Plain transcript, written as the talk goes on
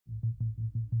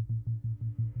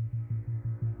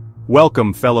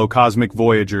Welcome, fellow cosmic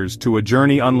voyagers, to a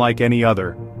journey unlike any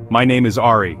other. My name is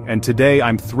Ari, and today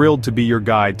I'm thrilled to be your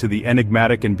guide to the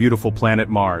enigmatic and beautiful planet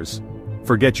Mars.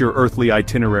 Forget your earthly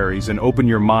itineraries and open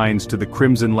your minds to the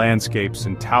crimson landscapes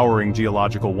and towering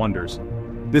geological wonders.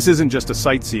 This isn't just a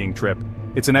sightseeing trip,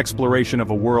 it's an exploration of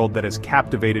a world that has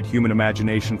captivated human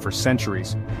imagination for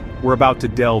centuries. We're about to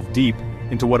delve deep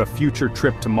into what a future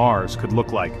trip to Mars could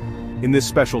look like. In this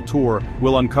special tour,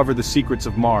 we'll uncover the secrets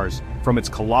of Mars, from its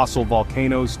colossal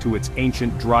volcanoes to its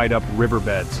ancient dried-up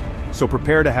riverbeds. So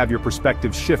prepare to have your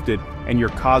perspective shifted and your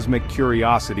cosmic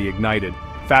curiosity ignited.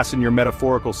 Fasten your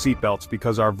metaphorical seatbelts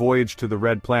because our voyage to the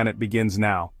Red Planet begins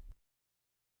now.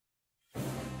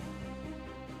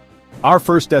 Our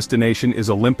first destination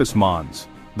is Olympus Mons,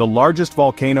 the largest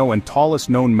volcano and tallest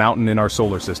known mountain in our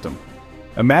solar system.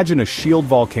 Imagine a shield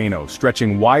volcano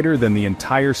stretching wider than the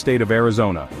entire state of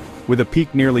Arizona, with a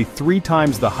peak nearly 3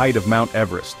 times the height of Mount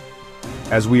Everest.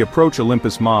 As we approach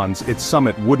Olympus Mons, its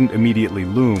summit wouldn't immediately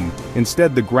loom.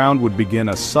 Instead, the ground would begin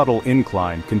a subtle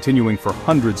incline continuing for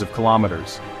hundreds of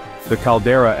kilometers. The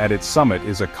caldera at its summit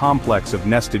is a complex of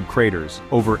nested craters,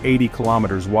 over 80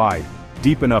 kilometers wide,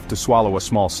 deep enough to swallow a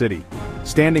small city.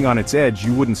 Standing on its edge,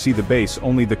 you wouldn't see the base,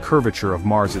 only the curvature of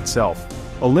Mars itself.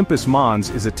 Olympus Mons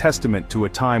is a testament to a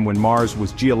time when Mars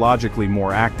was geologically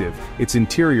more active, its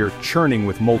interior churning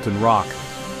with molten rock.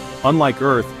 Unlike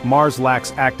Earth, Mars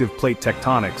lacks active plate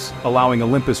tectonics, allowing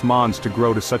Olympus Mons to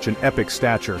grow to such an epic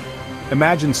stature.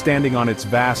 Imagine standing on its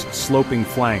vast, sloping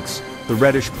flanks, the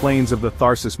reddish plains of the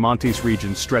Tharsis Montes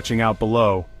region stretching out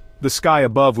below. The sky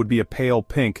above would be a pale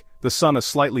pink, the sun a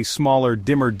slightly smaller,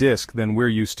 dimmer disk than we're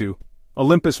used to.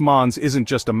 Olympus Mons isn't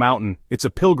just a mountain, it's a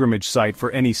pilgrimage site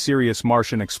for any serious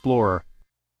Martian explorer.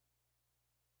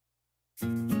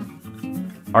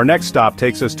 Our next stop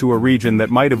takes us to a region that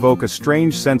might evoke a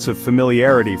strange sense of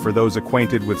familiarity for those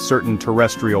acquainted with certain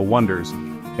terrestrial wonders.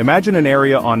 Imagine an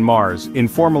area on Mars,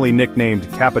 informally nicknamed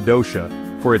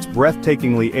Cappidoshia, for its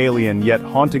breathtakingly alien yet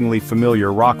hauntingly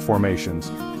familiar rock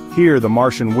formations. Here, the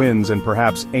Martian winds and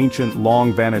perhaps ancient,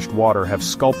 long-vanished water have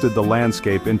sculpted the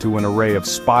landscape into an array of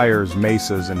spires,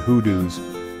 mesas, and hoodoos.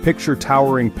 Picture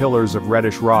towering pillars of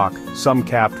reddish rock, some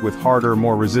capped with harder,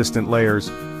 more resistant layers,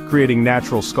 creating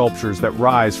natural sculptures that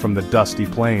rise from the dusty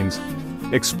plains.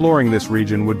 Exploring this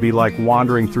region would be like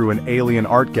wandering through an alien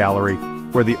art gallery,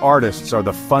 where the artists are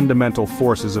the fundamental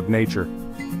forces of nature.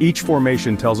 Each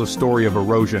formation tells a story of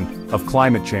erosion, of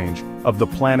climate change, of the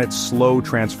planet's slow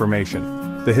transformation.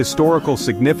 The historical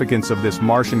significance of this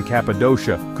Martian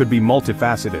Cappadocia could be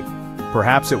multifaceted.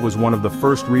 Perhaps it was one of the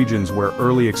first regions where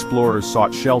early explorers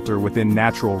sought shelter within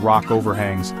natural rock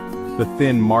overhangs. The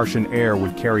thin Martian air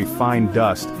would carry fine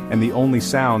dust, and the only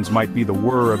sounds might be the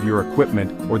whir of your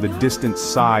equipment or the distant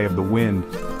sigh of the wind.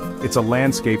 It's a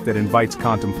landscape that invites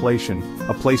contemplation,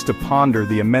 a place to ponder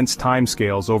the immense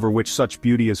timescales over which such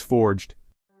beauty is forged.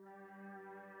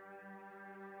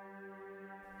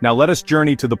 Now let us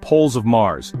journey to the poles of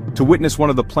Mars, to witness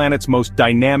one of the planet's most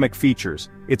dynamic features,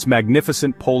 its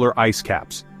magnificent polar ice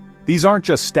caps. These aren't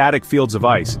just static fields of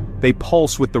ice, they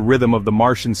pulse with the rhythm of the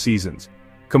Martian seasons.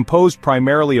 Composed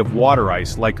primarily of water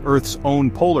ice like Earth's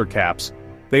own polar caps,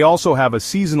 they also have a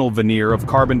seasonal veneer of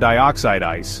carbon dioxide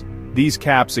ice. These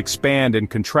caps expand and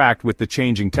contract with the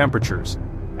changing temperatures.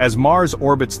 As Mars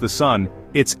orbits the Sun,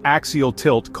 its axial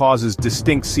tilt causes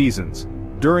distinct seasons.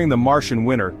 During the Martian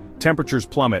winter, temperatures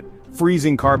plummet,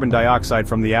 freezing carbon dioxide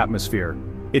from the atmosphere.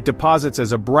 It deposits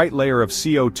as a bright layer of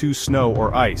CO2 snow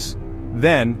or ice.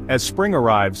 Then, as spring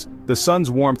arrives, the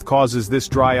sun's warmth causes this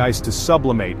dry ice to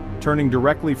sublimate, turning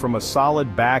directly from a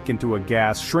solid back into a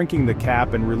gas, shrinking the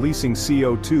cap and releasing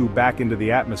CO2 back into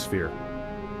the atmosphere.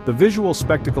 The visual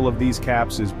spectacle of these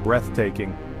caps is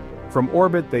breathtaking. From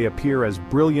orbit they appear as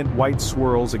brilliant white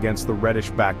swirls against the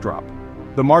reddish backdrop.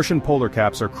 The Martian polar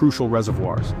caps are crucial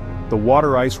reservoirs. The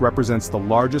water ice represents the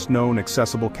largest known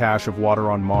accessible cache of water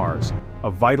on Mars,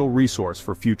 a vital resource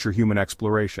for future human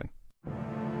exploration.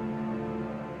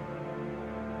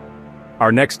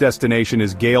 Our next destination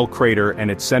is Gale Crater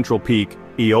and its central peak,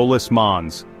 Olympus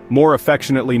Mons, more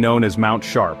affectionately known as Mount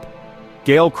Sharp.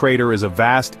 Gale Crater is a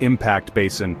vast impact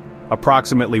basin,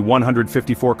 approximately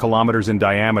 154 kilometers in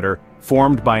diameter,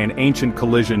 formed by an ancient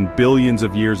collision billions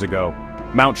of years ago.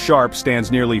 Mount Sharp stands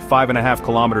nearly 5.5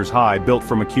 kilometers high, built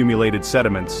from accumulated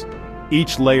sediments.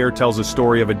 Each layer tells a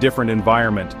story of a different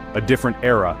environment, a different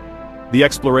era. The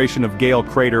exploration of Gale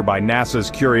Crater by NASA's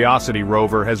Curiosity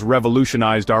rover has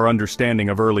revolutionized our understanding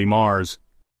of early Mars.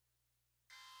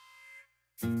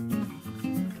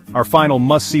 Our final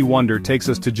must-see wonder takes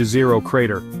us to Jezro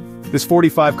Crater. This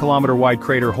 45-kilometer wide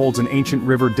crater holds an ancient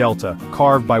river delta,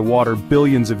 carved by water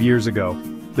billions of years ago.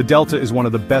 The delta is one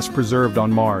of the best preserved on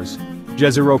Mars.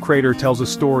 Jezro Crater tells a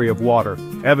story of water.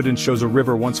 Evidence shows a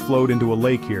river once flowed into a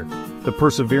lake here. The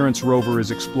Perseverance rover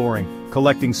is exploring,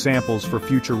 collecting samples for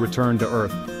future return to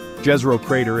Earth. Jezro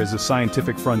Crater is a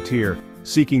scientific frontier,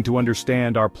 seeking to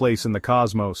understand our place in the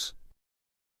cosmos.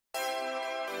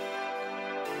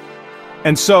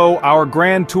 And so, our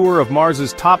grand tour of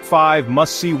Mars's top 5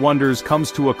 must-see wonders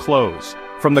comes to a close.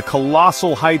 From the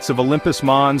colossal heights of Olympus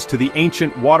Mons to the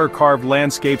ancient water-carved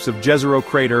landscapes of Jezero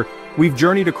Crater, we've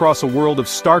journeyed across a world of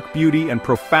stark beauty and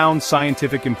profound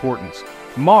scientific importance.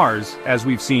 Mars, as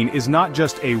we've seen, is not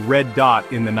just a red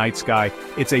dot in the night sky,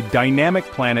 it's a dynamic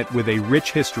planet with a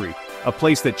rich history, a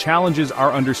place that challenges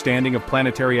our understanding of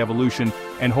planetary evolution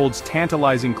and holds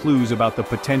tantalizing clues about the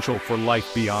potential for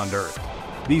life beyond Earth.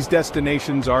 These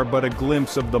destinations are but a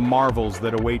glimpse of the marvels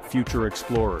that await future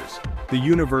explorers. The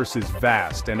universe is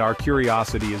vast and our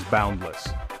curiosity is boundless.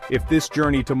 If this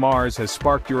journey to Mars has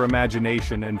sparked your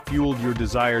imagination and fueled your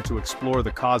desire to explore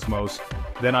the cosmos,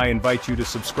 then I invite you to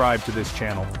subscribe to this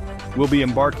channel. We'll be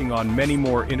embarking on many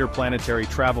more interplanetary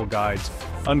travel guides,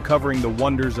 uncovering the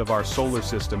wonders of our solar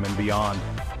system and beyond.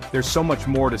 There's so much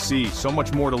more to see, so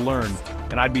much more to learn,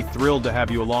 and I'd be thrilled to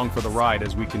have you along for the ride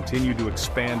as we continue to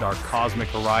expand our cosmic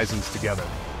horizons together.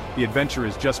 The adventure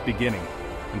is just beginning.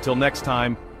 Until next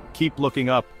time, keep looking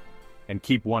up and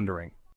keep wondering.